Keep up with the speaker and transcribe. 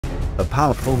A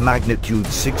powerful magnitude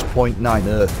 6.9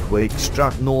 earthquake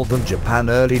struck northern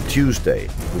Japan early Tuesday,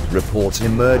 with reports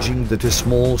emerging that a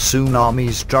small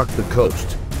tsunami struck the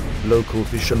coast. Local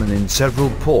fishermen in several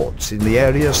ports in the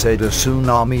area said a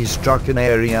tsunami struck an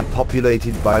area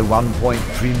populated by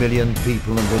 1.3 million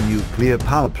people and a nuclear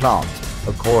power plant,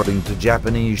 according to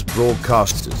Japanese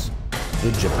broadcasters.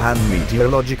 The Japan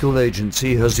Meteorological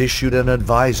Agency has issued an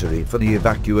advisory for the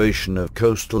evacuation of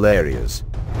coastal areas.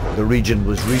 The region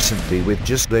was recently hit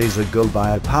just days ago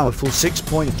by a powerful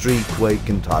 6.3 quake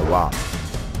in Taiwan.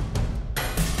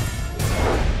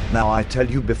 Now I tell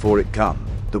you before it come,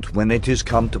 that when it is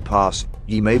come to pass,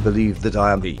 ye may believe that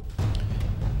I am he.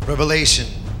 Revelation,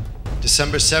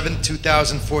 December 7,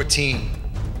 2014.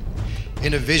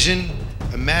 In a vision,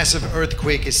 a massive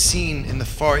earthquake is seen in the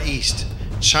Far East,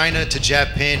 China to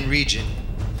Japan region.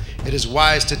 It is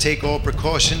wise to take all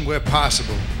precaution where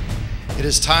possible. It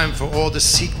is time for all to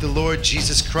seek the Lord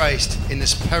Jesus Christ in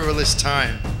this perilous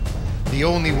time, the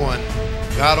only one,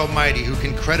 God Almighty, who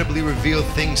can credibly reveal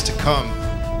things to come.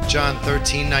 John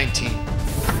 13:19.